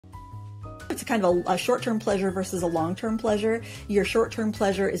It's kind of a short-term pleasure versus a long-term pleasure. Your short-term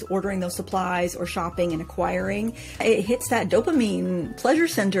pleasure is ordering those supplies or shopping and acquiring. It hits that dopamine pleasure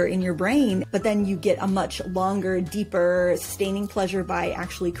center in your brain, but then you get a much longer, deeper, sustaining pleasure by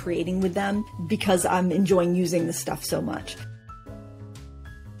actually creating with them because I'm enjoying using the stuff so much.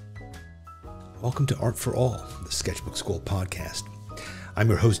 Welcome to Art for All, the Sketchbook Skool podcast. I'm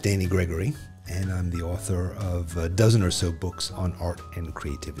your host, Danny Gregory, and I'm the author of a dozen or so books on art and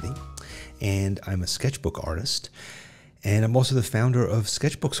creativity. And I'm a sketchbook artist, and I'm also the founder of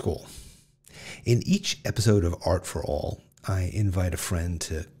Sketchbook Skool. In each episode of Art for All, I invite a friend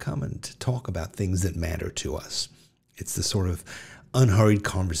to come and to talk about things that matter to us. It's the sort of unhurried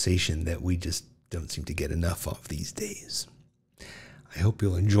conversation that we just don't seem to get enough of these days. I hope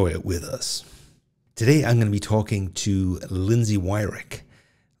you'll enjoy it with us. Today, I'm going to be talking to Lindsay Weirich.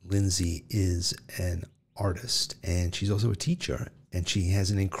 Lindsay is an artist, and she's also a teacher, and she has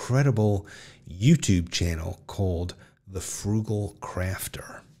an incredible YouTube channel called The Frugal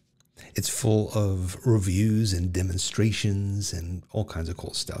Crafter. It's full of reviews and demonstrations and all kinds of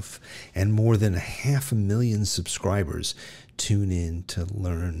cool stuff, and more than 500,000 subscribers tune in to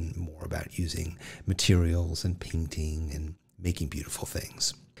learn more about using materials and painting and making beautiful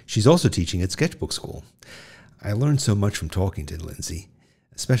things. She's also teaching at Sketchbook Skool. I learned so much from talking to Lindsay,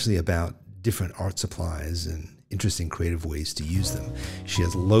 especially about different art supplies and interesting creative ways to use them. She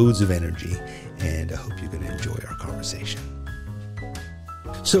has loads of energy, and I hope you're going to enjoy our conversation.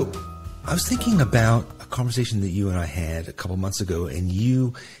 So, I was thinking about a conversation that you and I had a couple months ago, and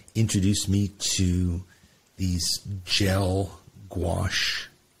you introduced me to these gel gouache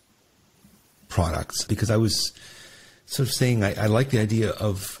products because I was sort of saying I like the idea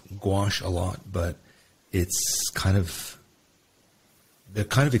of gouache a lot, but it's they're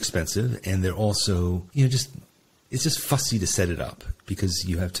kind of expensive, and they're also, it's just fussy to set it up because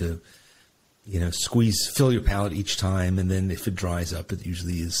you have to, fill your palette each time, and then if it dries up, it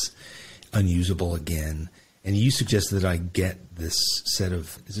usually is unusable again. And you suggested that I get this set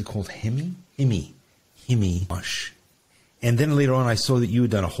of, is it called Hemi gouache? And then later on, I saw that you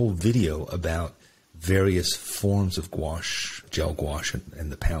had done a whole video about various forms of gouache, gel gouache,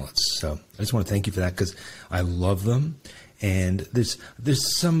 and the palettes. So I just want to thank you for that because I love them. And there's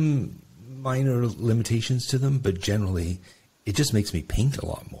some minor limitations to them, but generally it just makes me paint a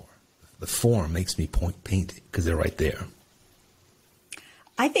lot more. The form makes me paint because they're right there.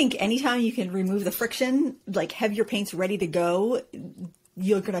 I think anytime you can remove the friction, like have your paints ready to go,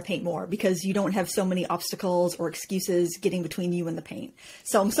 you're going to paint more because you don't have so many obstacles or excuses getting between you and the paint.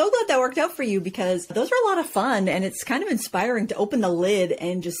 So I'm so glad that worked out for you because those are a lot of fun, and it's kind of inspiring to open the lid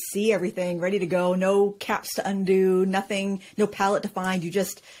and just see everything ready to go. No caps to undo, nothing, no palette to find. You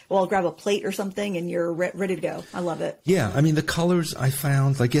just, grab a plate or something and you're ready to go. I love it. Yeah. I mean, the colors I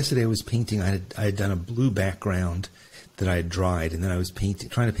found, like yesterday I was painting, I had done a blue background that I had dried, and then I was trying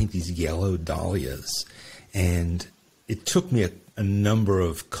to paint these yellow dahlias, and it took me a number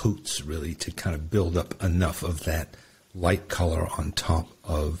of coats really to kind of build up enough of that light color on top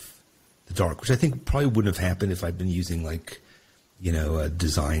of the dark, which I think probably wouldn't have happened if I'd been using a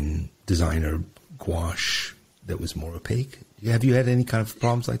designer gouache that was more opaque. Have you had any kind of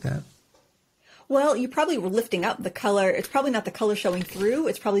problems like that? Well, you probably were lifting up the color. It's probably not the color showing through.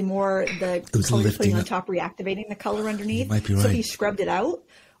 It's probably more the color you're putting on top, reactivating the color underneath. You might be right. So if you scrubbed it out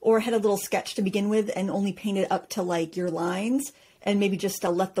or had a little sketch to begin with and only painted up to like your lines and maybe just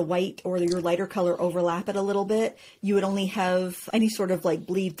let the white or your lighter color overlap it a little bit, you would only have any sort of like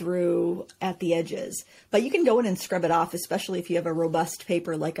bleed through at the edges. But you can go in and scrub it off, especially if you have a robust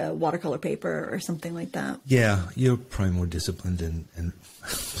paper like a watercolor paper or something like that. Yeah, you're probably more disciplined and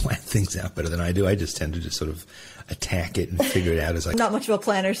plan things out better than I do. I just tend to just sort of attack it and figure it out as I... I'm not much of a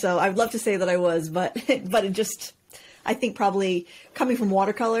planner, so I'd love to say that I was, but it just... I think probably coming from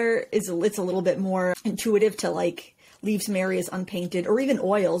watercolor it's a little bit more intuitive to like leave some areas unpainted, or even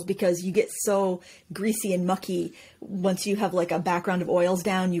oils, because you get so greasy and mucky once you have like a background of oils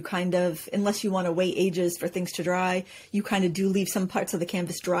down. You kind of, unless you want to wait ages for things to dry, you kind of do leave some parts of the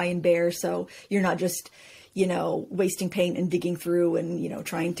canvas dry and bare, so you're not just, wasting paint and digging through and,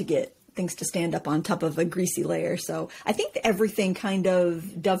 trying to get things to stand up on top of a greasy layer. So I think that everything kind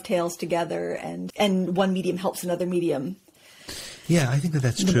of dovetails together, and one medium helps another medium. Yeah, I think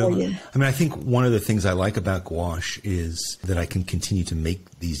that's true. I mean, I think one of the things I like about gouache is that I can continue to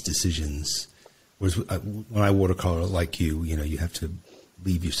make these decisions. Whereas when I watercolor like you have to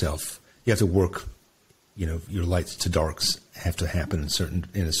leave yourself, you have to work, your lights to darks have to happen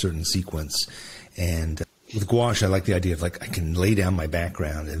in a certain sequence. And with gouache, I like the idea of like I can lay down my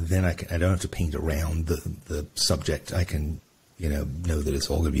background, and then I don't have to paint around the subject. I can know that it's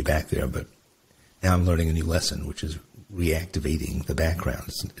all going to be back there, but Now I'm learning a new lesson, which is reactivating the background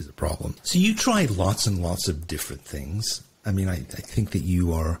is a problem. So you try lots and lots of different things. I mean, I think that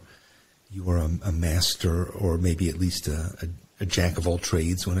you are a master, or maybe at least a jack of all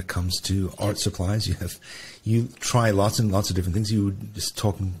trades when it comes to art supplies. You try lots and lots of different things. You were just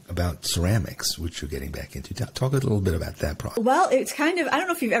talking about ceramics, which you're getting back into. Talk a little bit about that project. Well, it's kind of, I don't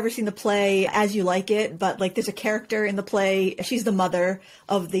know if you've ever seen the play As You Like It, but like there's a character in the play. She's the mother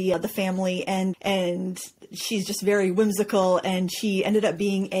of the family, and she's just very whimsical, and she ended up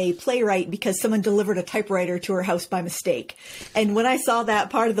being a playwright because someone delivered a typewriter to her house by mistake. And when I saw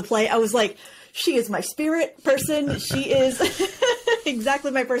that part of the play, I was like, she is my spirit person. She is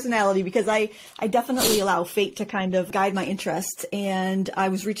exactly my personality, because I definitely allow fate to kind of guide my interests. And I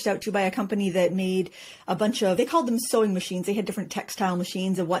was reached out to by a company that made a bunch of, they called them sewing machines. They had different textile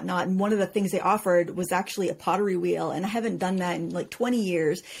machines and whatnot. And one of the things they offered was actually a pottery wheel. And I haven't done that in like 20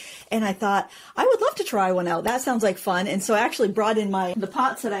 years. And I thought, I would love to try one out. That sounds like fun. And so I actually brought in the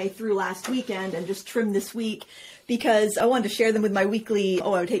pots that I threw last weekend and just trimmed this week, because I wanted to share them with my weekly, I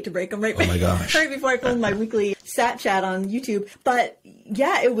would hate to break them right before I filmed my weekly Sat Chat on YouTube. But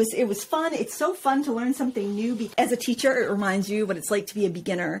yeah, it was fun. It's so fun to learn something new. As a teacher, it reminds you what it's like to be a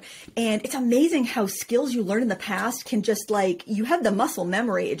beginner. And it's amazing how skills you learned in the past can just like, you have the muscle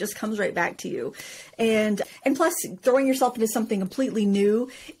memory. It just comes right back to you. And plus throwing yourself into something completely new,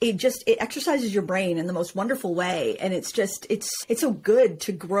 it exercises your brain in the most wonderful way. And it's so good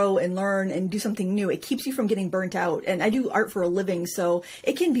to grow and learn and do something new. It keeps you from getting burnt out. And I do art for a living, so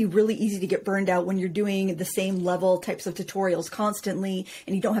it can be really easy to get burned out when you're doing the same level types of tutorials constantly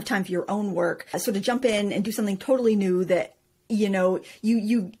and you don't have time for your own work. So to jump in and do something totally new that, you know,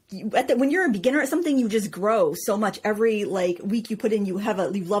 when you're a beginner at something, you just grow so much. Every like week you put in, you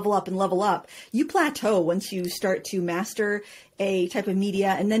level up and level up. You plateau once you start to master a type of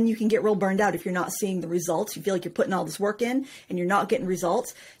media, and then you can get real burned out if you're not seeing the results. You feel like you're putting all this work in and you're not getting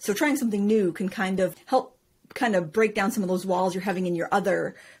results. So trying something new can kind of help break down some of those walls you're having in your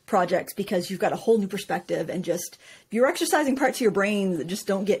other projects, because you've got a whole new perspective, and just you're exercising parts of your brain that just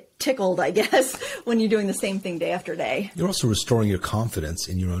don't get tickled, I guess, when you're doing the same thing day after day. You're also restoring your confidence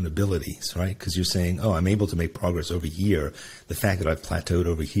in your own abilities, right? Because you're saying, oh, I'm able to make progress over here. The fact that I've plateaued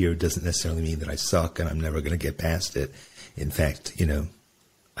over here doesn't necessarily mean that I suck and I'm never going to get past it. In fact, you know,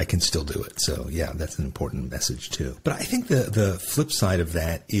 I can still do it. So yeah, that's an important message too. But I think the flip side of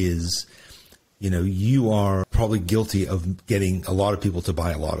that is, you know, you are probably guilty of getting a lot of people to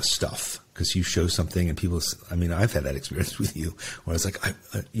buy a lot of stuff because you show something and people, I mean, I've had that experience with you where I was like,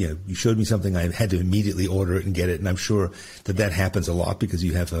 you showed me something, I had to immediately order it and get it. And I'm sure that happens a lot because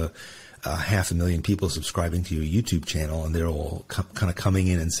you have a 500,000 people subscribing to your YouTube channel, and they're all kind of coming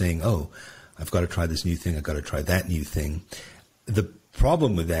in and saying, oh, I've got to try this new thing. I've got to try that new thing. The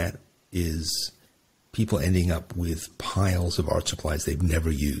problem with that is people ending up with piles of art supplies they've never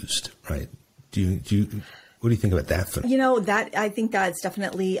used, right? What do you think about that? You know, I think that's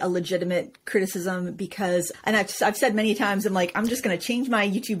definitely a legitimate criticism, because, and I've said many times, I'm like, I'm just going to change my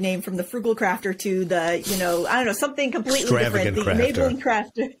YouTube name from the Frugal Crafter to the, you know, I don't know, something completely different, the Enabling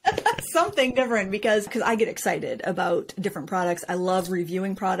Crafter, something different, because I get excited about different products. I love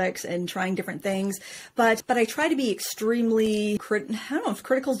reviewing products and trying different things, but I try to be extremely, I don't know if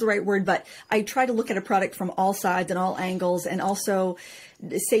critical is the right word, but I try to look at a product from all sides and all angles, and also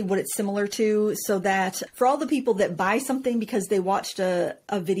say what it's similar to, so that for all the people that buy something because they watched a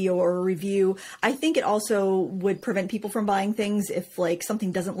video or a review, I think it also would prevent people from buying things if like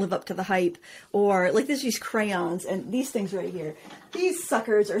something doesn't live up to the hype. Or like there's these crayons and these things right here. These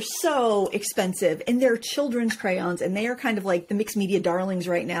suckers are so expensive, and they're children's crayons, and they are kind of like the mixed media darlings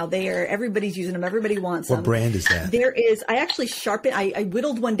right now. Everybody's using them. Everybody wants them. What brand is that? I actually I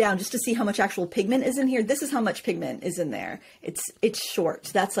whittled one down just to see how much actual pigment is in here. This is how much pigment is in there. It's short.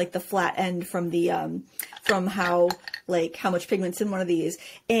 That's like the flat end from the, from how much pigment's in one of these.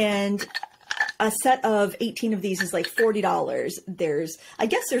 And a set of 18 of these is like $40. I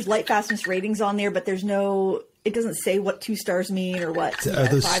guess there's light fastness ratings on there, but it doesn't say what 2 stars mean or what. Are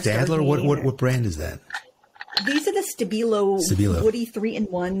those Stadler? What brand is that? These are the Stabilo Woody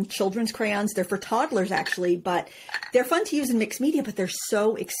 3-in-1 children's crayons. They're for toddlers, actually, but they're fun to use in mixed media, but they're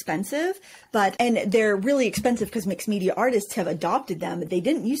so expensive. And they're really expensive because mixed media artists have adopted them. They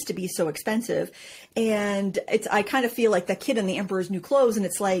didn't used to be so expensive. And I kind of feel like the kid in the Emperor's New Clothes, and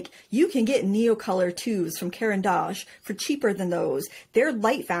it's like, you can get Neocolor 2s from Caran d'Ache for cheaper than those. They're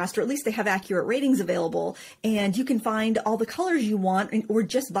light fast, or at least they have accurate ratings available, and you can find all the colors you want, or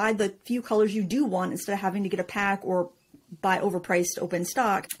just buy the few colors you do want instead of having to get a pack or buy overpriced open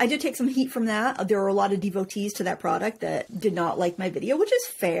stock. I did take some heat from that. There were a lot of devotees to that product that did not like my video, which is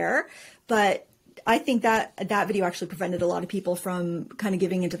fair, but I think that video actually prevented a lot of people from kind of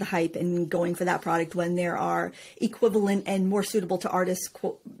giving into the hype and going for that product when there are equivalent and more suitable to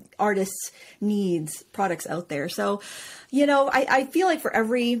artists' needs products out there. So, I feel like for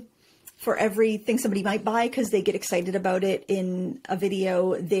everything somebody might buy because they get excited about it in a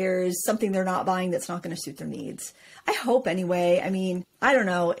video, there's something they're not buying that's not going to suit their needs. I hope anyway. I mean, I don't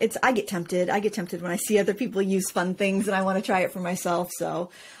know. I get tempted. I get tempted when I see other people use fun things and I want to try it for myself. So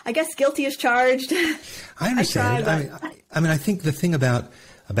I guess guilty as charged. I understand. I think the thing about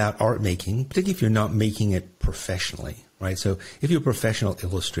art making, particularly if you're not making it professionally, right? So if you're a professional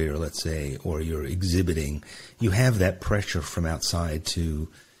illustrator, let's say, or you're exhibiting, you have that pressure from outside to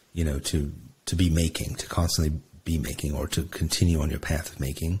be making, to constantly be making, or to continue on your path of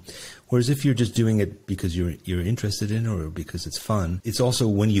making. Whereas if you're just doing it because you're interested in, or because it's fun, it's also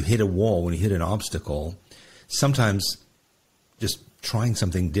when you hit a wall, when you hit an obstacle, sometimes just trying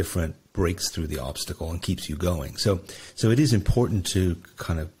something different breaks through the obstacle and keeps you going. So it is important to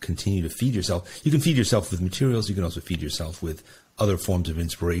kind of continue to feed yourself. You can feed yourself with materials. You can also feed yourself with other forms of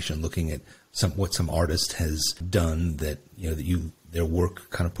inspiration, looking at what some artist has done that their work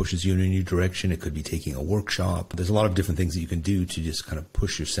kind of pushes you in a new direction. It could be taking a workshop. There's a lot of different things that you can do to just kind of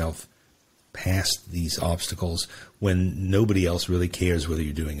push yourself past these obstacles when nobody else really cares whether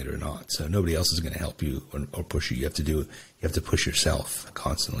you're doing it or not. So nobody else is going to help you or push you. You have to push yourself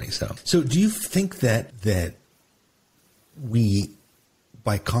constantly. So do you think that we,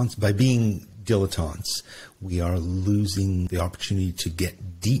 by being dilettantes, we are losing the opportunity to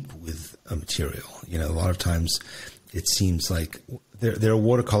get deep with a material? A lot of times it seems like there are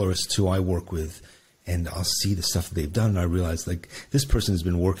watercolorists who I work with, and I'll see the stuff that they've done, and I realize, like, this person has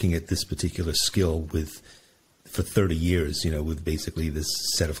been working at this particular skill for 30 years, with basically this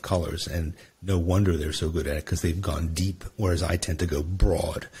set of colors, and no wonder they're so good at it, because they've gone deep, whereas I tend to go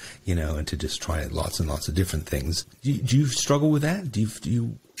broad, and to just try lots and lots of different things. Do you struggle with that? Do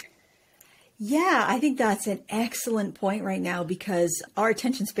you? Yeah, I think that's an excellent point right now, because our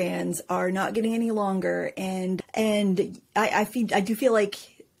attention spans are not getting any longer. And I do feel like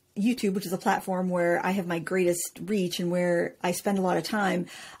YouTube, which is a platform where I have my greatest reach and where I spend a lot of time,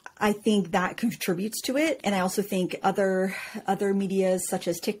 I think that contributes to it. And I also think other medias such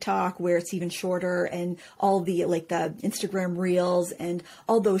as TikTok, where it's even shorter, and all the Instagram Reels and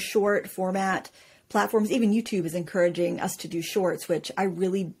all those short format platforms, even YouTube is encouraging us to do shorts, which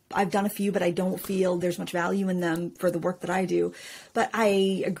I've done a few, but I don't feel there's much value in them for the work that I do. But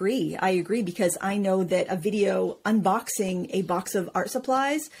I agree because I know that a video unboxing a box of art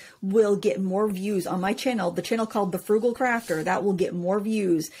supplies will get more views on my channel, the channel called The Frugal Crafter. That will get more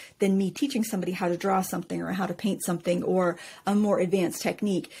views than me teaching somebody how to draw something or how to paint something or a more advanced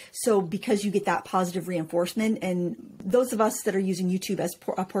technique. So because you get that positive reinforcement, and those of us that are using YouTube as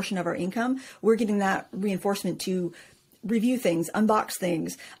a portion of our income, we're getting that reinforcement to review things, unbox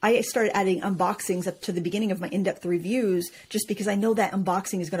things. I started adding unboxings up to the beginning of my in-depth reviews just because I know that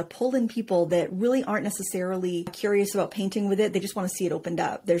unboxing is going to pull in people that really aren't necessarily curious about painting with it. They just want to see it opened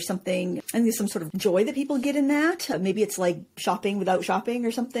up. There's something, I think there's some sort of joy that people get in that. Maybe it's like shopping without shopping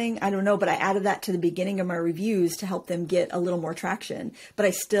or something. I don't know, but I added that to the beginning of my reviews to help them get a little more traction. But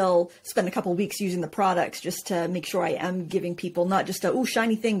I still spend a couple of weeks using the products just to make sure I am giving people not just a, ooh,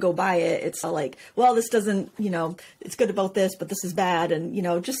 shiny thing, go buy it. It's like, well, this doesn't, it's good about this, but this is bad. And,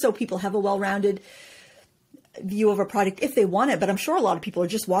 just so people have a well-rounded view of a product if they want it. But I'm sure a lot of people are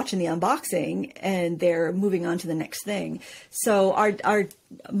just watching the unboxing and they're moving on to the next thing. So our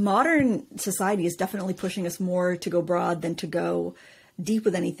modern society is definitely pushing us more to go broad than to go deep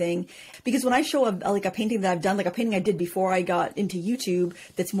with anything. Because when I show a painting that I've done, like a painting I did before I got into YouTube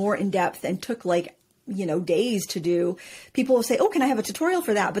that's more in depth and took days to do, people will say, oh, can I have a tutorial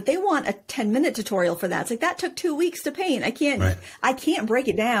for that? But they want a 10-minute tutorial for that. It's like, that took 2 weeks to paint. I can't break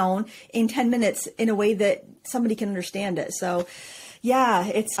it down in 10 minutes in a way that somebody can understand it. So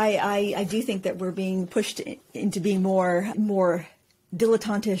yeah, I do think that we're being pushed into being more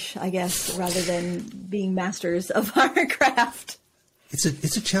dilettantish, I guess, rather than being masters of our craft. It's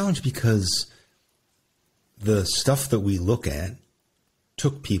a challenge because the stuff that we look at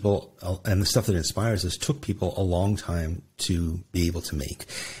took people, and the stuff that inspires us took people a long time to be able to make.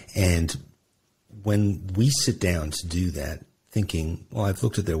 And when we sit down to do that, thinking, well, I've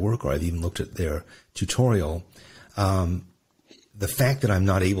looked at their work, or I've even looked at their tutorial, the fact that I'm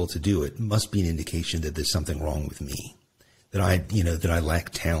not able to do it must be an indication that there's something wrong with me, that I lack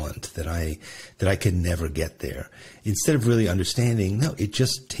talent, that I can never get there. Instead of really understanding, no, it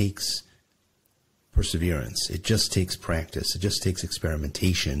just takes perseverance. It just takes practice. It just takes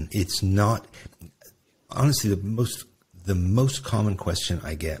experimentation. It's not, honestly, the most common question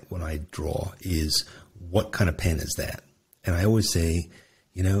I get when I draw is, what kind of pen is that? And I always say,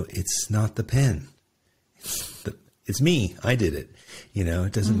 it's not the pen. It's me. I did it.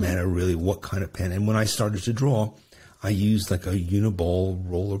 It doesn't matter really what kind of pen. And when I started to draw, I used like a Uniball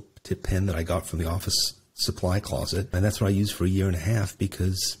roller tip pen that I got from the office supply closet. And that's what I used for a year and a half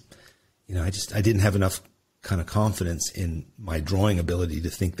because, I didn't have enough kind of confidence in my drawing ability to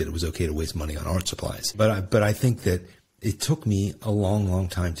think that it was okay to waste money on art supplies. But I think that it took me a long, long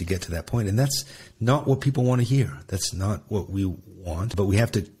time to get to that point. And that's not what people want to hear. That's not what we want. But we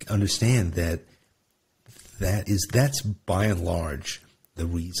have to understand that that's by and large the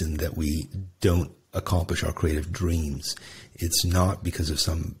reason that we don't accomplish our creative dreams. It's not because of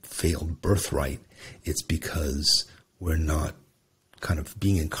some failed birthright. It's because we're not kind of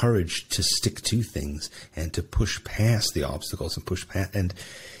being encouraged to stick to things and to push past the obstacles and push past. And,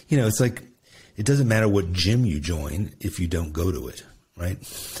 it's like, it doesn't matter what gym you join if you don't go to it, right?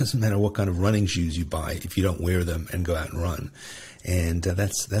 It doesn't matter what kind of running shoes you buy if you don't wear them and go out and run. And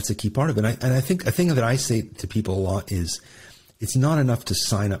that's a key part of it. And I think a thing that I say to people a lot is, it's not enough to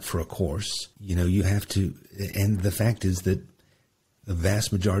sign up for a course. You have to, and the fact is that the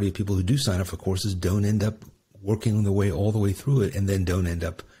vast majority of people who do sign up for courses don't end up working the way all the way through it, and then don't end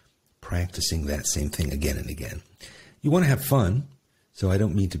up practicing that same thing again and again. You want to have fun. So I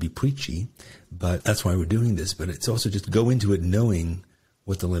don't mean to be preachy, but that's why we're doing this. But it's also just go into it knowing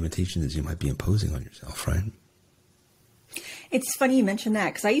what the limitation is you might be imposing on yourself, right? It's funny you mentioned that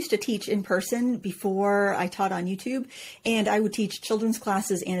because I used to teach in person before I taught on YouTube, and I would teach children's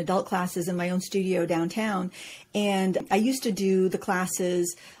classes and adult classes in my own studio downtown. And I used to do the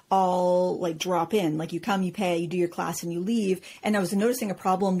classes all like drop in, like you come, you pay, you do your class and you leave. And I was noticing a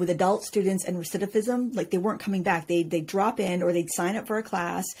problem with adult students and recidivism. Like they weren't coming back. They'd drop in or they'd sign up for a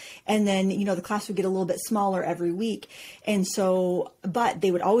class. And then, the class would get a little bit smaller every week. And so, but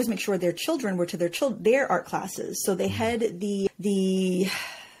they would always make sure their children were to their art classes. So they had the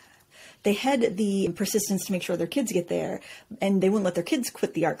persistence to make sure their kids get there, and they wouldn't let their kids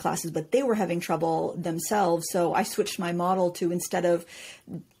quit the art classes, but they were having trouble themselves. So I switched my model to, instead of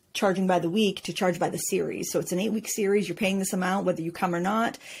charging by the week, to charge by the series. So it's an 8-week series. You're paying this amount, whether you come or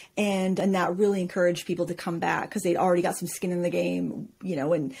not. And that really encouraged people to come back because they'd already got some skin in the game,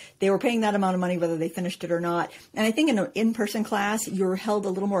 and they were paying that amount of money, whether they finished it or not. And I think in an in-person class, you're held a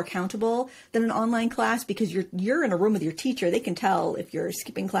little more accountable than an online class because you're in a room with your teacher. They can tell if you're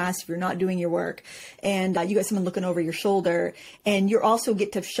skipping class, if you're not doing your work, and you got someone looking over your shoulder. And you also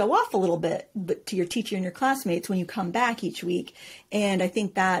get to show off a little bit to your teacher and your classmates when you come back each week. And I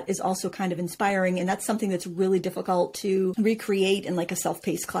think that is also kind of inspiring. And that's something that's really difficult to recreate in like a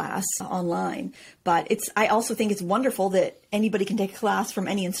self-paced class online. But I also think it's wonderful that anybody can take a class from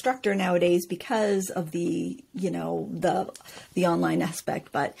any instructor nowadays because of the online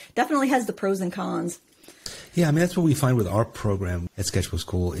aspect, but definitely has the pros and cons. Yeah, I mean, that's what we find with our program at Sketchbook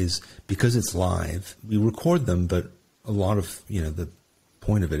Skool is because it's live, we record them, but a lot of, the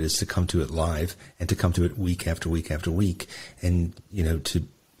point of it is to come to it live and to come to it week after week after week and, to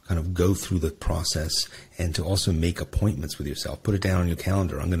kind of go through the process and to also make appointments with yourself. Put it down on your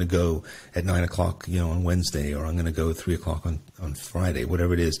calendar. I'm going to go at 9:00, on Wednesday, or I'm going to go at 3:00 on Friday,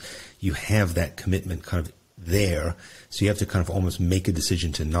 whatever it is. You have that commitment kind of there. So you have to kind of almost make a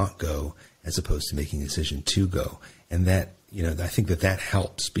decision to not go as opposed to making a decision to go. And that, I think that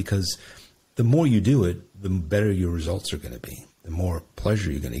helps because the more you do it, the better your results are going to be, the more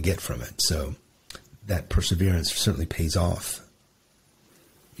pleasure you're going to get from it. So that perseverance certainly pays off.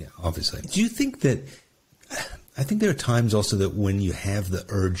 Yeah, obviously. Do you think that, I think there are times also that when you have the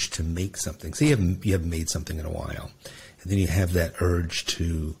urge to make something, say you haven't made something in a while, and then you have that urge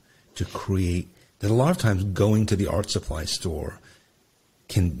to create, that a lot of times going to the art supply store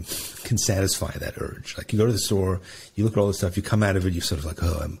can satisfy that urge. Like you go to the store, you look at all the stuff, you come out of it, you're sort of like,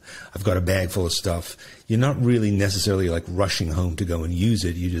 I've got a bag full of stuff. You're not really necessarily like rushing home to go and use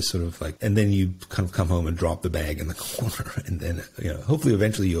it. You just sort of like, and then you kind of come home and drop the bag in the corner, and then, hopefully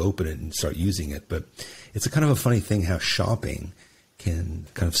eventually you open it and start using it. But it's a kind of a funny thing how shopping can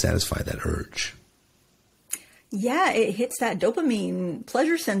kind of satisfy that urge. Yeah, it hits that dopamine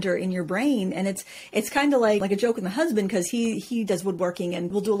pleasure center in your brain. And it's kind of like a joke with my husband because he does woodworking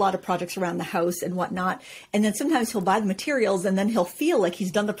and we'll do a lot of projects around the house and whatnot. And then sometimes he'll buy the materials and then he'll feel like he's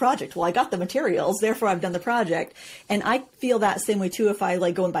done the project. Well, I got the materials, therefore I've done the project. And I feel that same way too if I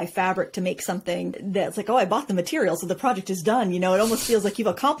like go and buy fabric to make something that's like, I bought the materials, so the project is done. It almost feels like you've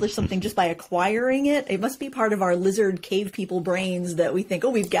accomplished something just by acquiring it. It must be part of our lizard cave people brains that we think,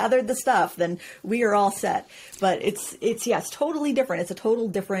 we've gathered the stuff, then we are all set. But it's totally different. It's a total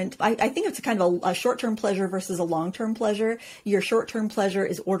different, I think it's a kind of a short-term pleasure versus a long-term pleasure. Your short-term pleasure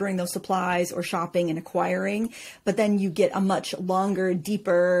is ordering those supplies or shopping and acquiring, but then you get a much longer,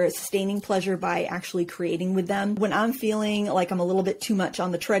 deeper, sustaining pleasure by actually creating with them. When I'm feeling like I'm a little bit too much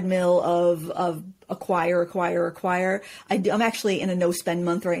on the treadmill of acquire. I'm actually in a no spend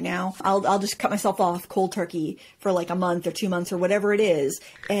month right now. I'll just cut myself off cold turkey for like a month or 2 months or whatever it is,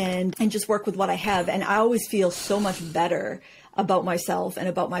 and just work with what I have. And I always feel so much better about myself and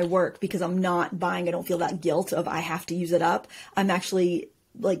about my work because I'm not buying. I don't feel that guilt of I have to use it up. I'm actually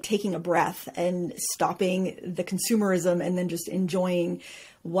like taking a breath and stopping the consumerism and then just enjoying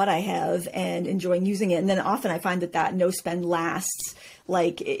what I have and enjoying using it. And then often I find that no spend lasts.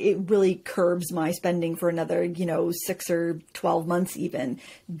 Like it really curbs my spending for another, 6 or 12 months even,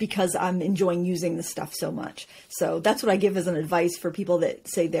 because I'm enjoying using the stuff so much. So that's what I give as an advice for people that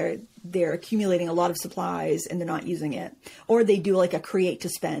say they're accumulating a lot of supplies and they're not using it, or they do like a create to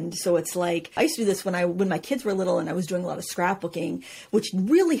spend. So it's like, I used to do this when my kids were little and I was doing a lot of scrapbooking, which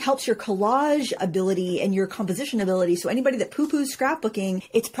really helps your collage ability and your composition ability. So anybody that poo-poos scrapbooking,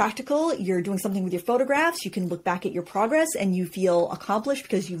 it's practical. You're doing something with your photographs. You can look back at your progress and you feel accomplished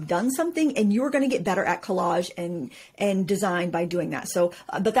because you've done something, and you're going to get better at collage and design by doing that. So,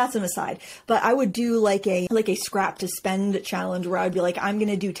 but that's an aside. But I would do like a scrap to spend challenge where I'd be like, I'm going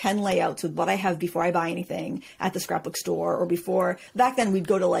to do 10 layouts with what I have before I buy anything at the scrapbook store, or before. Back then we'd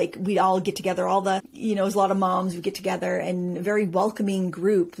go to we'd all get together, all the, it was a lot of moms would get together, and a very welcoming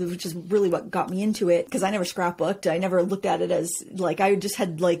group, which is really what got me into it, because I never scrapbooked. I never looked at it as I just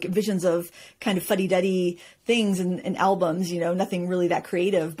had visions of kind of fuddy-duddy things and albums, nothing really that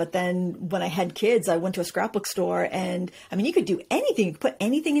creative. But then when I had kids, I went to a scrapbook store, and I mean, you could do anything. You could put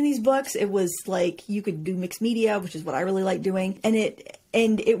anything in these books. It was like, you could do mixed media, which is what I really like doing.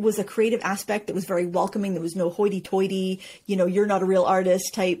 And it was a creative aspect that was very welcoming. There was no hoity-toity, you're not a real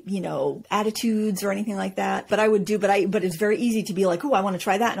artist type, attitudes or anything like that. But it's very easy to be like, oh, I want to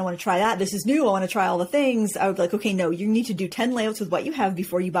try that and I want to try that. This is new. I want to try all the things. I would be like, okay, no, you need to do 10 layouts with what you have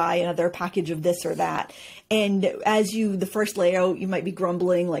before you buy another package of this or that. And the first layout, you might be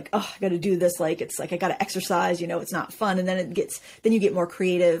grumbling like, oh, I got to do this. It's like, I got to exercise, it's not fun. And then you get more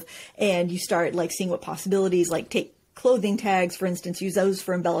creative and you start seeing what possibilities, take clothing tags, for instance, use those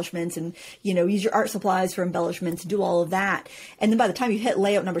for embellishments, and, use your art supplies for embellishments, do all of that. And then by the time you hit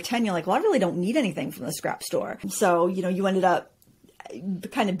layout number 10, you're like, well, I really don't need anything from the scrap store. So, you ended up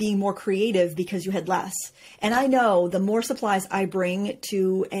kind of being more creative because you had less. And I know the more supplies I bring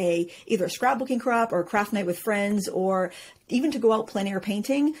to either a scrapbooking crop or a craft night with friends, or even to go out plein air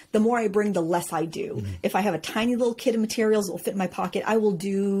painting, the more I bring, the less I do. Mm-hmm. If I have a tiny little kit of materials that will fit in my pocket, I will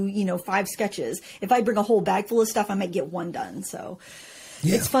do, 5 sketches. If I bring a whole bag full of stuff, I might get 1 done. So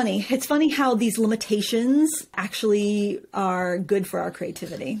yeah. It's funny. It's funny how these limitations actually are good for our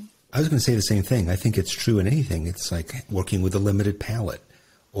creativity. I was going to say the same thing. I think it's true in anything. It's like working with a limited palette,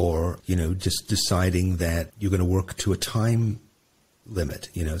 or, just deciding that you're going to work to a time limit,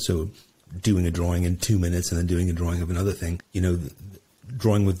 so doing a drawing in 2 minutes and then doing a drawing of another thing,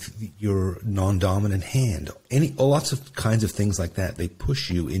 drawing with your non-dominant hand, lots of kinds of things like that. They push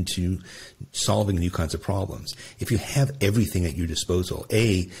you into solving new kinds of problems. If you have everything at your disposal,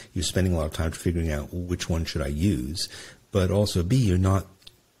 A, you're spending a lot of time figuring out which one should I use, but also B, you're not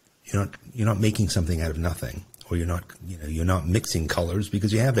making something out of nothing, or you're not mixing colors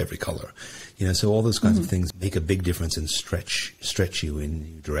because you have every color, so all those kinds of things make a big difference and stretch you in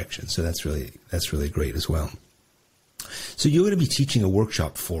new directions. So that's really great as well. So you're going to be teaching a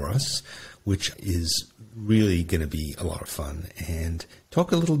workshop for us, which is really going to be a lot of fun. And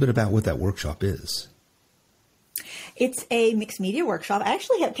talk a little bit about what that workshop is. It's a mixed media workshop. I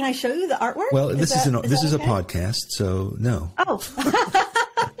actually can I show you the artwork? Well, this is a podcast, so no. Oh.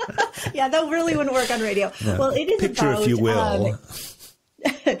 Yeah, that really wouldn't work on radio. No. Well, it is picture, about, if you will.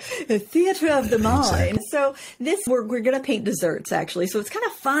 The theater of the mind. Exactly. So we're going to paint desserts, actually. So it's kind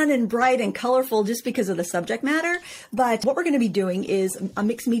of fun and bright and colorful just because of the subject matter. But what we're going to be doing is a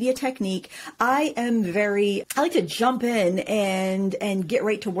mixed media technique. I like to jump in and get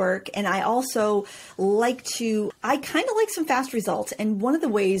right to work. And I also I kind of like some fast results. And one of the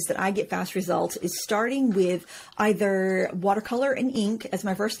ways that I get fast results is starting with either watercolor and ink as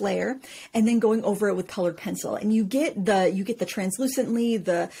my first layer, and then going over it with colored pencil. And you get the translucently,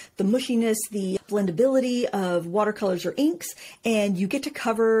 the mushiness, the blendability of watercolors or inks, and you get to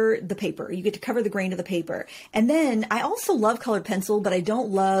cover the paper. You get to cover the grain of the paper. And then I also love colored pencil, but I don't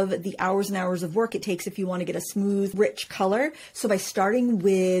love the hours and hours of work it takes if you want to get a smooth, rich color. So by starting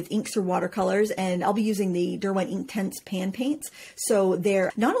with inks or watercolors, and I'll be using the Derwent Inktense pan paints. So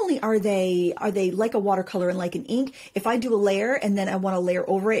they're, not only are they like a watercolor and like an ink, if I do a layer and then I want to layer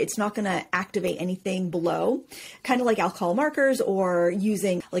over it, it's not going to activate anything below, kind of like alcohol markers or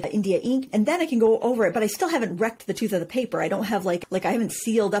using like India ink. And then I can go over it, but I still haven't wrecked the tooth of the paper. I don't have like I haven't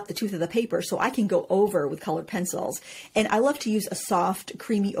sealed up the tooth of the paper, so I can go over with colored pencils. And I love to use a soft,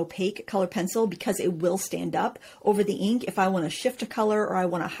 creamy, opaque colored pencil because it will stand up over the ink. If I want to shift a color or I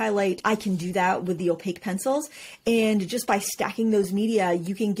want to highlight, I can do that with the opaque pencils. And just by stacking those media,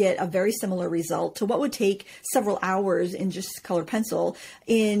 you can get a very similar result to what would take several hours in just colored pencil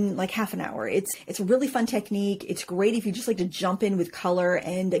in like half an hour. It's a really fun technique. It's great if you just like to jump in with color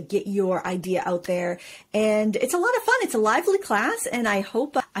and get your idea out there. And it's a lot of fun. It's a lively class. And I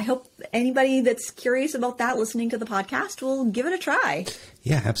hope anybody that's curious about that listening to the podcast will give it a try.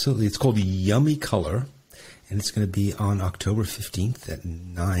 Yeah, absolutely. It's called Yummy Color, and it's going to be on October 15th at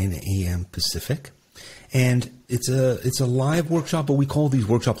 9 a.m. Pacific. And it's a live workshop, but we call these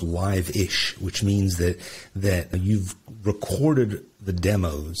workshops live-ish, which means that you've recorded the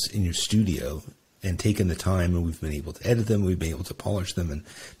demos in your studio and taken the time, and we've been able to edit them, we've been able to polish them and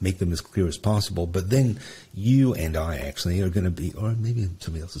make them as clear as possible. But then you and I actually are going to be, or maybe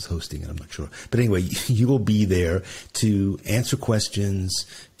somebody else is hosting it, I'm not sure. But anyway, you will be there to answer questions,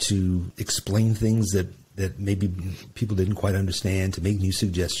 to explain things that maybe people didn't quite understand, to make new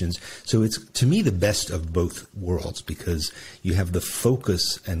suggestions. So it's, to me, the best of both worlds, because you have the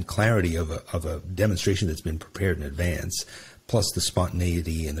focus and clarity of a demonstration that's been prepared in advance, plus the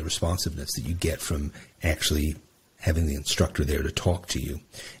spontaneity and the responsiveness that you get from actually having the instructor there to talk to you.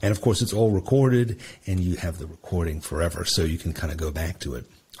 And of course, it's all recorded, and you have the recording forever, so you can kind of go back to it.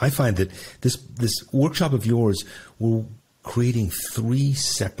 I find that this workshop of yours will creating 3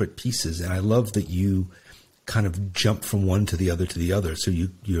 separate pieces, and I love that you kind of jump from one to the other to the other. So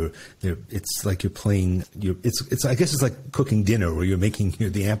you're there. It's like you're playing. It's I guess it's like cooking dinner, where you're making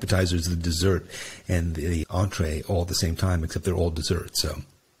the appetizers, the dessert, and the entree all at the same time, except they're all dessert. So,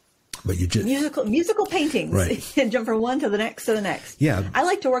 but you just musical paintings, right? And jump from one to the next to the next. Yeah, I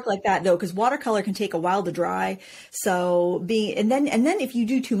like to work like that though, because watercolor can take a while to dry. So and then if you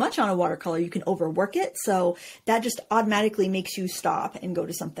do too much on a watercolor, you can overwork it. So that just automatically makes you stop and go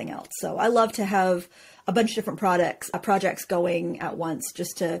to something else. So I love to have a bunch of different projects going at once,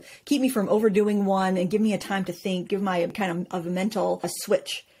 just to keep me from overdoing one and give me a time to think, give my kind of a mental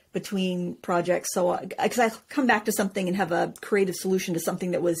switch between projects. So, because I come back to something and have a creative solution to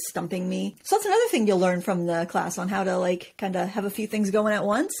something that was stumping me. So that's another thing you'll learn from the class, on how to like kind of have a few things going at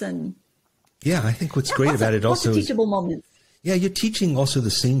once. And yeah, I think what's great about it also is teachable moments. Yeah, you're teaching also the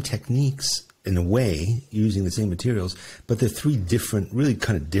same techniques in a way, using the same materials, but they're 3 different, really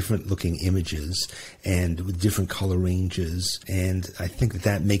kind of different looking images and with different color ranges. And I think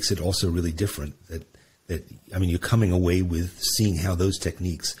that makes it also really different. I mean, you're coming away with seeing how those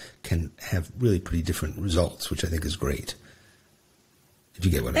techniques can have really pretty different results, which I think is great. Did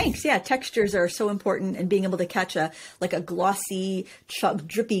you get what I mean? Thanks. Yeah, textures are so important, and being able to catch a glossy,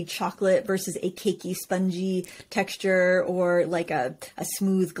 drippy chocolate versus a cakey, spongy texture, or like a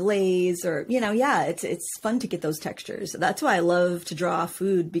smooth glaze, or it's fun to get those textures. That's why I love to draw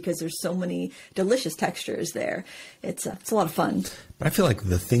food, because there's so many delicious textures there. It's a lot of fun. But I feel like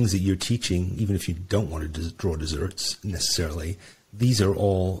the things that you're teaching, even if you don't want to draw desserts necessarily, these are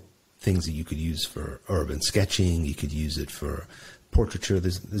all things that you could use for urban sketching. You could use it for portraiture.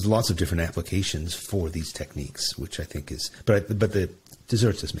 There's lots of different applications for these techniques, which I think is, but the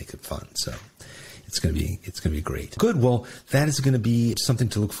desserts just make it fun. So it's going to be great. Good. Well, that is going to be something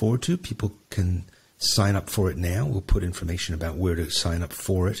to look forward to. People can sign up for it now. We'll put information about where to sign up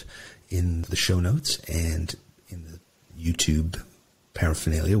for it in the show notes and in the YouTube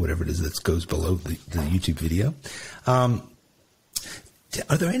paraphernalia, whatever it is that goes below the YouTube video. Are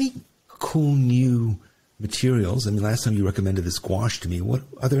there any cool new materials? I mean, last time you recommended the squash to me.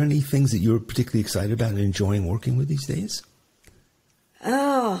 Are there any things that you're particularly excited about and enjoying working with these days?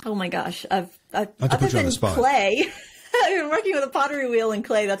 Oh my gosh. I've Not to put you on the spot. Clay. I've been working with a pottery wheel and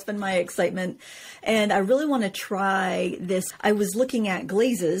clay. That's been my excitement. And I really want to try this. I was looking at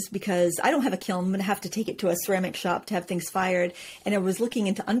glazes because I don't have a kiln. I'm going to have to take it to a ceramic shop to have things fired. And I was looking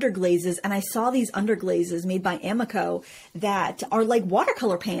into underglazes, and I saw these underglazes made by Amico that are like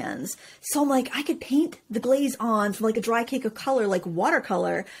watercolor pans. So I'm like, I could paint the glaze on from like a dry cake of color, like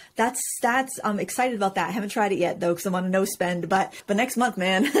watercolor. I'm excited about that. I haven't tried it yet though, because I'm on a no spend, but next month,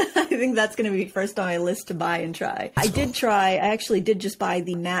 man, I think that's going to be first on my list to buy and try. I actually did just buy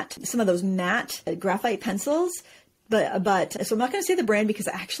some of those matte graphite pencils, but so I'm not going to say the brand because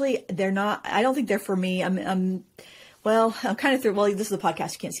actually I don't think they're for me. I'm kind of this is a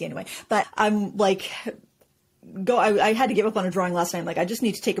podcast you can't see anyway, but I'm like, I had to give up on a drawing last night. Like, I just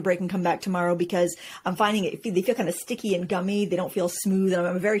need to take a break and come back tomorrow because I'm finding they feel kind of sticky and gummy. They don't feel smooth. And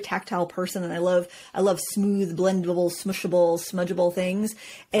I'm a very tactile person, and I love smooth, blendable, smushable, smudgeable things.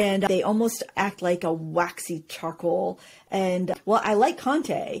 And they almost act like a waxy charcoal. And I like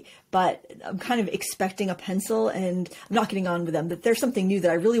Conte, but I'm kind of expecting a pencil, and I'm not getting on with them. But there's something new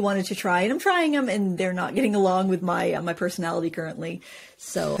that I really wanted to try, and I'm trying them, and they're not getting along with my personality currently.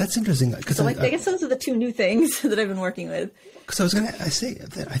 So that's interesting. I guess those are the two new things that I've been working with. Because I say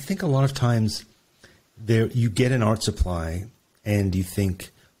that I think a lot of times you get an art supply and you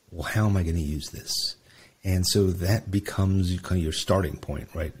think, well, how am I going to use this? And so that becomes kind of your starting point,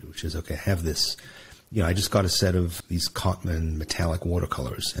 right? Which is, okay, I have this. I just got a set of these Cotman metallic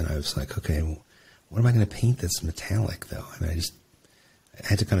watercolors, and I was like, okay, well, what am I going to paint that's metallic, though? I mean, I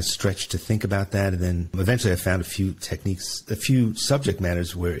had to kind of stretch to think about that, and then eventually I found a few techniques, a few subject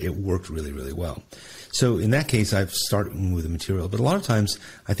matters where it worked really, really well. So in that case, I've started with a material, but a lot of times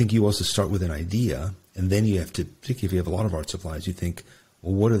I think you also start with an idea, and then you have to, particularly if you have a lot of art supplies, you think,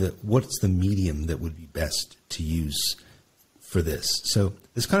 well, what's the medium that would be best to use for this? So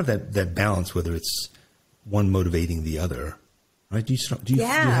there's kind of that balance, whether it's one motivating the other, right? Do you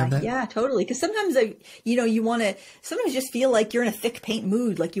have that? Yeah, totally. Because sometimes you want to sometimes just feel like you're in a thick paint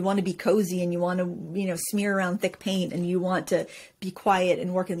mood, like you want to be cozy and you want to smear around thick paint, and you want to be quiet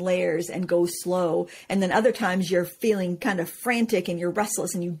and work in layers and go slow. And then other times you're feeling kind of frantic and you're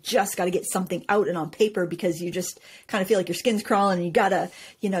restless, and you just got to get something out and on paper because you just kind of feel like your skin's crawling, and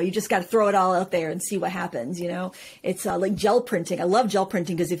you just got to throw it all out there and see what happens. It's like gel printing. I love gel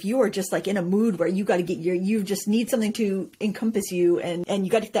printing because if you are just like in a mood where you got to you just need something to encompass you, and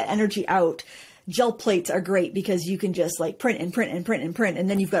you got to get that energy out. Gel plates are great because you can just like print and print and print and print, and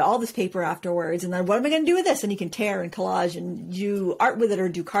then you've got all this paper afterwards, and then what am I going to do with this? And you can tear and collage and do art with it, or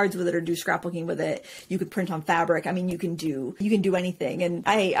do cards with it, or do scrapbooking with it. You could print on fabric. I mean, you can do anything. And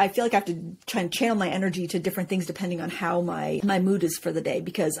I feel like I have to try and channel my energy to different things depending on how my mood is for the day,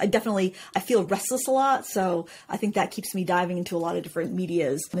 because I feel restless a lot. So I think that keeps me diving into a lot of different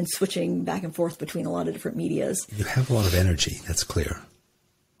medias and switching back and forth between a lot of different medias. You have a lot of energy. That's clear.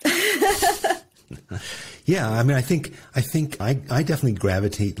 Yeah, I mean, I think I definitely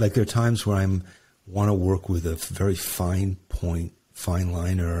gravitate. Like, there are times where want to work with a very fine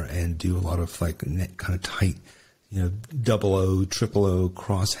liner and do a lot of like kind of tight, double O, triple O,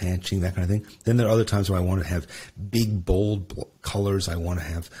 cross hatching, that kind of thing. Then there are other times where I want to have big, bold colors. I want to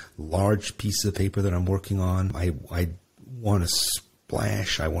have large pieces of paper that I'm working on. I want to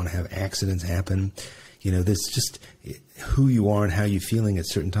splash. I want to have accidents happen. There's just who you are and how you're feeling at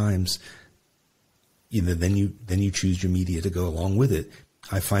certain times. Then you choose your media to go along with it.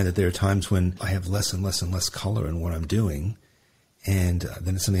 I find that there are times when I have less and less and less color in what I'm doing, and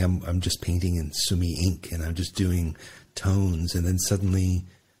then suddenly I'm just painting in sumi ink, and I'm just doing tones, and then suddenly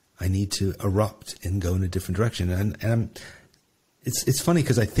I need to erupt and go in a different direction. It's funny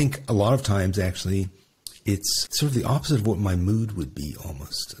because I think a lot of times actually it's sort of the opposite of what my mood would be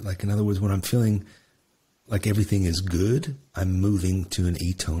almost. Like, in other words, when I'm feeling like everything is good, I'm moving to an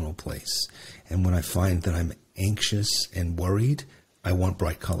atonal place. And when I find that I'm anxious and worried, I want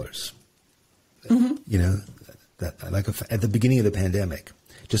bright colors. Mm-hmm. That like at the beginning of the pandemic,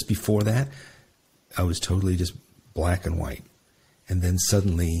 just before that, I was totally just black and white. And then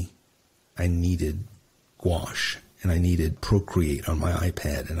suddenly I needed gouache, and I needed Procreate on my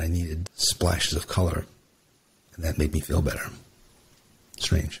iPad, and I needed splashes of color. And that made me feel better.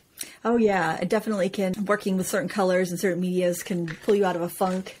 Strange. Oh, yeah, it definitely can. Working with certain colors and certain medias can pull you out of a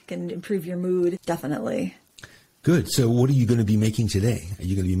funk, can improve your mood. Definitely. Good. So what are you going to be making today? Are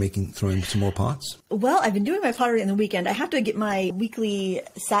you going to be throwing some more pots? Well, I've been doing my pottery on the weekend. I have to get my weekly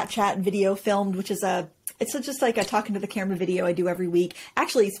Sat Chat video filmed, which is it's just like a talking to the camera video I do every week.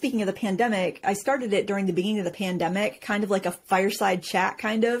 Actually, speaking of the pandemic, I started it during the beginning of the pandemic, kind of like a fireside chat,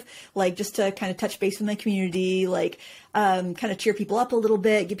 kind of like just to kind of touch base with my community. Like, kind of cheer people up a little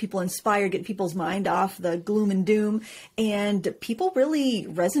bit, get people inspired, get people's mind off the gloom and doom. And people really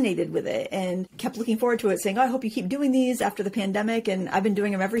resonated with it and kept looking forward to it, saying, oh, I hope you keep doing these after the pandemic. And I've been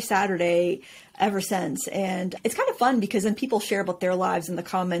doing them every Saturday ever since. And it's kind of fun because then people share about their lives in the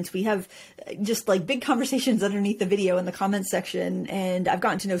comments. We have just like big conversations underneath the video in the comments section. And I've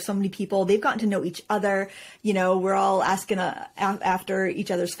gotten to know so many people. They've gotten to know each other. You know, we're all asking after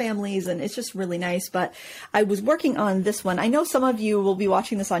each other's families, and it's just really nice. But I was working on this one. I know some of you will be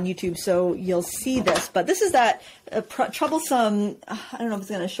watching this on YouTube, so you'll see this. But this is that troublesome, I don't know if it's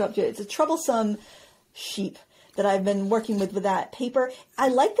going to show up to you. It's a troublesome sheep that I've been working with that paper. I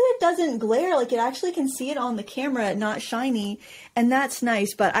like that it doesn't glare, like it actually can see it on the camera, not shiny, and that's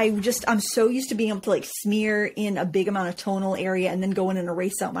nice. But I'm so used to being able to like smear in a big amount of tonal area and then go in and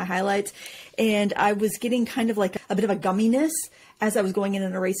erase out my highlights. And I was getting kind of like a bit of a gumminess as I was going in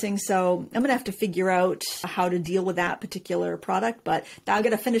and erasing. So I'm going to have to figure out how to deal with that particular product, but I'm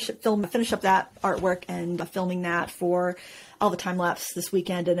going to finish up that artwork and filming that for all the time lapse this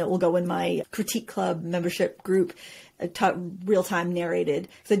weekend. And it will go in my Critique Club membership group, real-time narrated.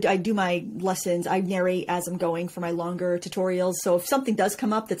 So I do my lessons. I narrate as I'm going for my longer tutorials. So if something does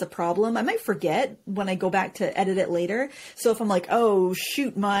come up that's a problem, I might forget when I go back to edit it later. So if I'm like, oh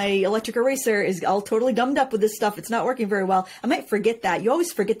shoot, my electric eraser is all totally gummed up with this stuff, it's not working very well, I might forget that. You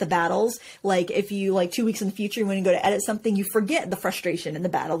always forget the battles. Like if you like 2 weeks in the future, when you go to edit something, you forget the frustration and the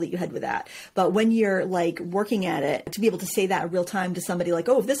battle that you had with that. But when you're like working at it, to be able to say that in real time to somebody like,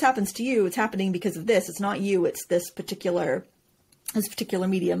 oh, if this happens to you, it's happening because of this. It's not you, it's this particular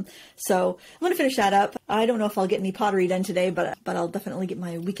medium. So I'm going to finish that up. I don't know if I'll get any pottery done today, but I'll definitely get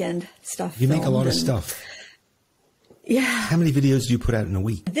my weekend stuff. You make a lot of stuff. Yeah. How many videos do you put out in a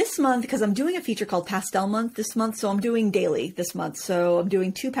week? This month, because I'm doing a feature called Pastel Month this month, so I'm doing daily this month. So I'm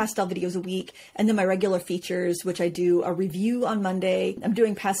doing 2 pastel videos a week, and then my regular features, which I do a review on Monday. I'm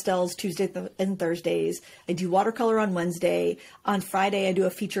doing pastels Tuesday and Thursdays. I do watercolor on Wednesday. On Friday, I do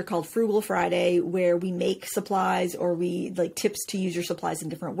a feature called Frugal Friday, where we make supplies or we like tips to use your supplies in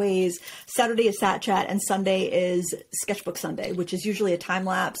different ways. Saturday is Sat Chat, and Sunday is Sketchbook Sunday, which is usually a time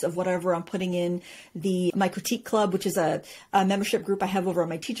lapse of whatever I'm putting in my Critique Club, which is a membership group I have over on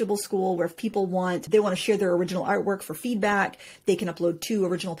my Teachable School, where if people want to share their original artwork for feedback, they can upload 2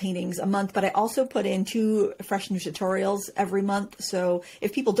 original paintings a month. But I also put in 2 fresh new tutorials every month. So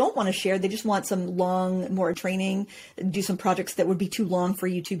if people don't want to share, they just want some more training, do some projects that would be too long for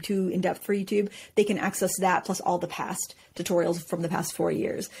YouTube, too in-depth for YouTube, they can access that plus all the past tutorials from the past 4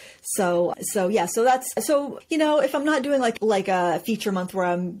 years. So you know, if I'm not doing like a feature month where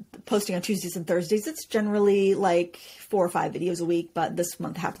I'm posting on Tuesdays and Thursdays, it's generally like 4 or 5 videos a week, but this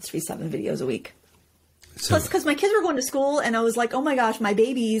month happens to be 7 videos a week. So, plus, because my kids were going to school, and I was like, oh my gosh, my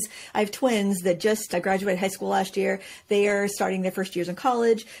babies, I have twins that just graduated high school last year. They are starting their first years in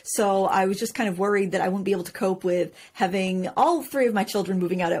college. So I was just kind of worried that I wouldn't be able to cope with having all 3 of my children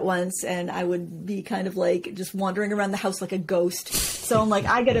moving out at once, and I would be kind of like just wandering around the house like a ghost. So I'm like,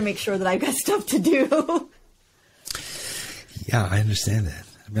 I got to make sure that I've got stuff to do. Yeah, I understand that.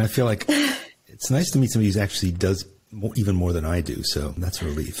 I mean, I feel like it's nice to meet somebody who actually does even more than I do, so that's a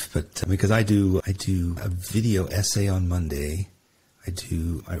relief. But because I do a video essay on Monday, I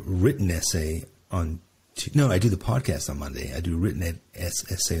do a written essay on I do the podcast on Monday. I do a written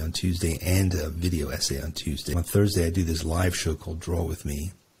essay on Tuesday and a video essay on Tuesday. On Thursday, I do this live show called Draw With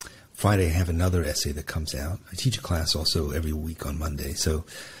Me. Friday, I have another essay that comes out. I teach a class also every week on Monday, so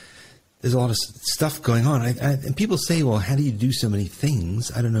there's a lot of stuff going on. And people say, well, how do you do so many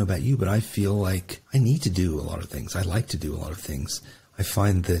things? I don't know about you, but I feel like I need to do a lot of things. I like to do a lot of things. I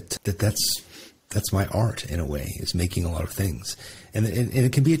find that's my art in a way, is making a lot of things. And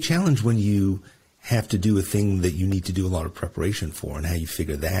it can be a challenge when you have to do a thing that you need to do a lot of preparation for, and how you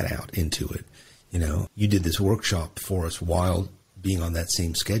figure that out into it. You know, you did this workshop for us while being on that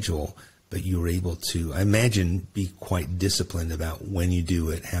same schedule, but you were able to, I imagine, be quite disciplined about when you do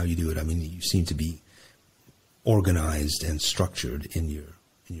it, how you do it. I mean, you seem to be organized and structured in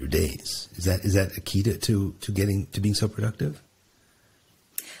your days. Is that a key to being so productive?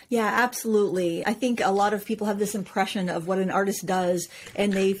 Yeah, absolutely. I think a lot of people have this impression of what an artist does,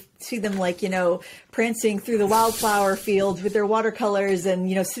 and they see them like, you know, prancing through the wildflower fields with their watercolors and,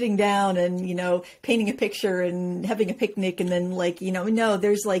 you know, sitting down and, you know, painting a picture and having a picnic. And then like, you know, no,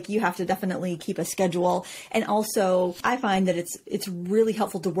 there's like, you have to definitely keep a schedule. And also I find that it's really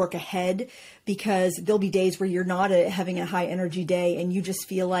helpful to work ahead, because there'll be days where you're not having a high energy day and you just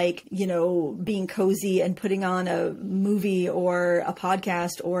feel like, you know, being cozy and putting on a movie or a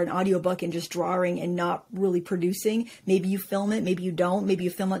podcast or an audiobook and just drawing and not really producing. Maybe you film it, maybe you don't, maybe you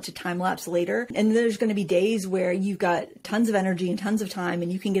film it to to time lapse later. And there's going to be days where you've got tons of energy and tons of time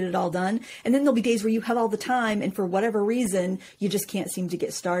and you can get it all done. And then there'll be days where you have all the time and for whatever reason, you just can't seem to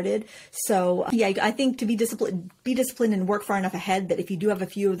get started. So yeah, I think to be disciplined and work far enough ahead that if you do have a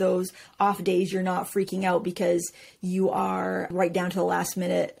few of those off days, you're not freaking out because you are right down to the last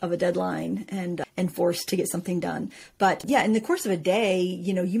minute of a deadline and forced to get something done. But yeah, in the course of a day,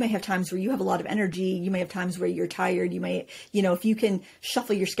 you may have times where you have a lot of energy. You may have times where you're tired. You may, if you can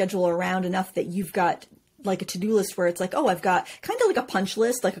shuffle your schedule around enough that you've got like a to-do list where it's like, oh, I've got kind of like a punch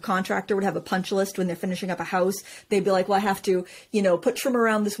list, like a contractor would have a punch list when they're finishing up a house. They'd be like, well, I have to, put trim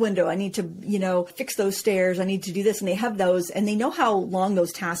around this window. I need to, fix those stairs. I need to do this. And they have those and they know how long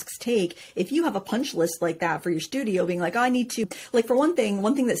those tasks take. If you have a punch list like that for your studio, being like, oh, I need to, like for one thing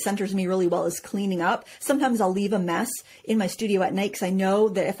that centers me really well is cleaning up. Sometimes I'll leave a mess in my studio at night because I know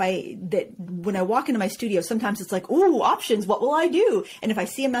that when I walk into my studio, sometimes it's like, ooh, options, what will I do? And if I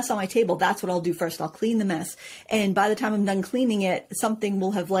see a mess on my table, that's what I'll do first. I'll clean the mess. And by the time I'm done cleaning it, something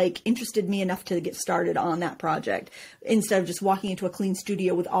will have interested me enough to get started on that project instead of just walking into a clean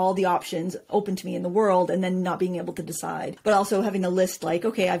studio with all the options open to me in the world and then not being able to decide. But also having a list like,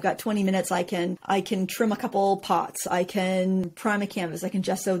 okay, I've got 20 minutes. I can trim a couple pots. I can prime a canvas. I can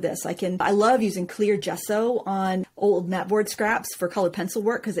gesso this. I love using clear gesso on old mat board scraps for colored pencil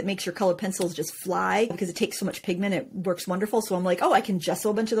work because it makes your colored pencils just fly because it takes so much pigment. It works wonderful. So I'm like, oh, I can gesso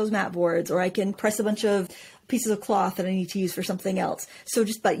a bunch of those mat boards or I can press a bunch of pieces of cloth that I need to use for something else. So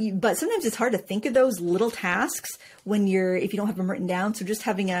but sometimes it's hard to think of those little tasks if you don't have them written down. So just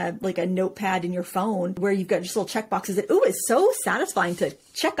having a notepad in your phone where you've got just little check boxes that, ooh, it's so satisfying to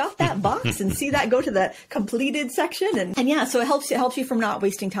check off that box and see that go to the completed section. And yeah, so it helps you from not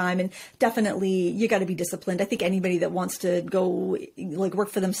wasting time. And definitely you got to be disciplined. I think anybody that wants to go work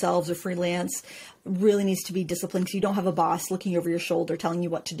for themselves or freelance really needs to be disciplined because you don't have a boss looking over your shoulder telling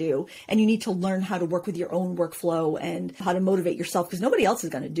you what to do. And you need to learn how to work with your own workflow and how to motivate yourself because nobody else is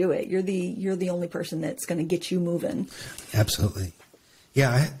going to do it. You're the only person that's going to get you moving. Absolutely.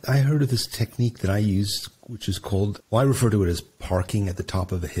 Yeah, I heard of this technique that I use, which is called, I refer to it as parking at the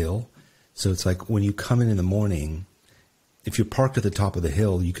top of a hill. So it's like when you come in the morning, if you're parked at the top of the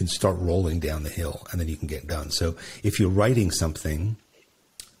hill, you can start rolling down the hill and then you can get done. So if you're writing something,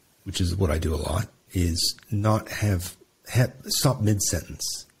 which is what I do a lot, is not stop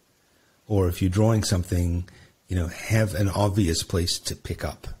mid-sentence. Or if you're drawing something, have an obvious place to pick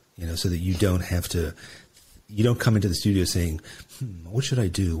up, so that you don't come into the studio saying, what should I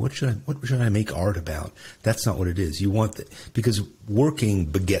do? What should I make art about? That's not what it is. You want because working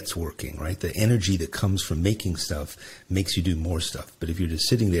begets working, right? The energy that comes from making stuff makes you do more stuff. But if you're just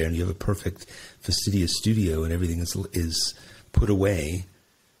sitting there and you have a perfect fastidious studio and everything is put away,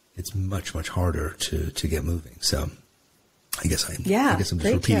 it's much, much harder to get moving. So I guess I'm just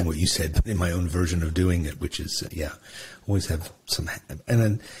repeating what you said in my own version of doing it, which is, always have some, and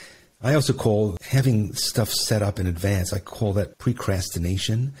then I also call having stuff set up in advance. I call that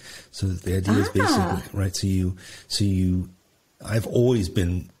precrastination. So the idea is basically, right. So I've always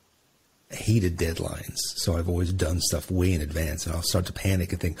hated deadlines. So I've always done stuff way in advance and I'll start to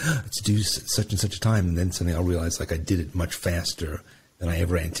panic and think, let's do such and such a time. And then suddenly I'll realize I did it much faster than I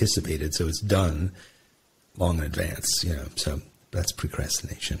ever anticipated. So it's done long in advance, so that's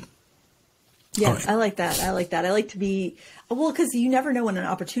procrastination. Yes, right. I like that. I like to be, because you never know when an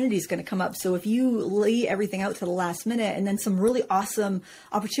opportunity is going to come up. So if you lay everything out to the last minute and then some really awesome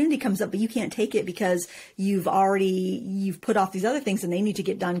opportunity comes up, but you can't take it because you've put off these other things and they need to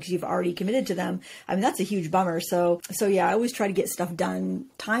get done because you've already committed to them. I mean, that's a huge bummer. So yeah, I always try to get stuff done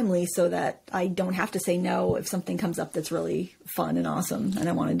timely so that I don't have to say no if something comes up that's really fun and awesome and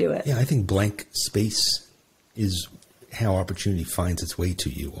I want to do it. Yeah, I think blank space is how opportunity finds its way to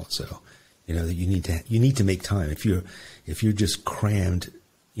you also. That you need to make time. If you're just crammed,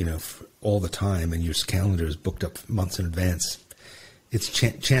 all the time and your calendar is booked up months in advance,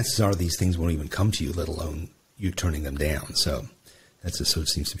 chances are these things won't even come to you, let alone you turning them down. So that's just so it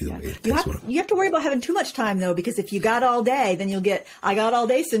seems to be the way it is. You have to worry about having too much time though, because if you got all day, then you'll get I got all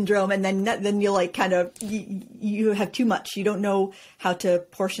day syndrome, and then you'll you have too much. You don't know how to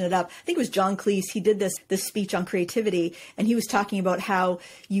portion it up. I think it was John Cleese. He did this speech on creativity, and he was talking about how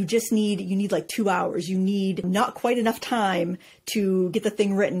you need 2 hours. You need not quite enough time to get the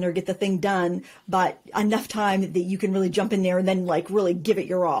thing written or get the thing done, but enough time that you can really jump in there and then really give it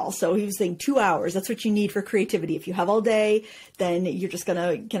your all. So he was saying 2 hours. That's what you need for creativity. If you have all day, then you're just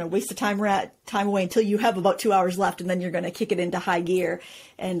going to waste the time away until you have about 2 hours left. And then you're going to kick it into high gear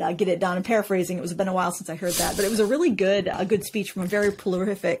and get it done. And paraphrasing, it was been a while since I heard that, but it was a really good speech from a very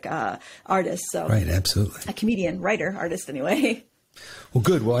prolific artist. So right. Absolutely. A comedian, writer, artist anyway. Well,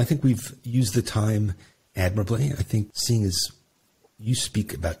 good. Well, I think we've used the time admirably. I think seeing as you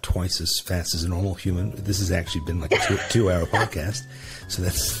speak about twice as fast as a normal human, this has actually been like a two-hour podcast. So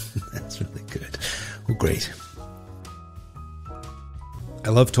that's really good. Well, great. I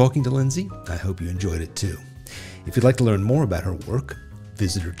love talking to Lindsay. I hope you enjoyed it too. If you'd like to learn more about her work,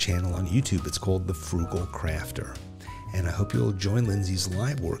 visit her channel on YouTube. It's called The Frugal Crafter. And I hope you'll join Lindsay's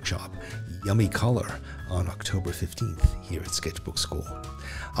live workshop, Yummy Color, on October 15th here at Sketchbook Skool.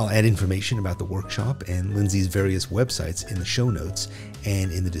 I'll add information about the workshop and Lindsay's various websites in the show notes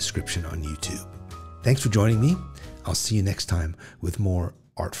and in the description on YouTube. Thanks for joining me. I'll see you next time with more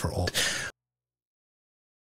Art for All.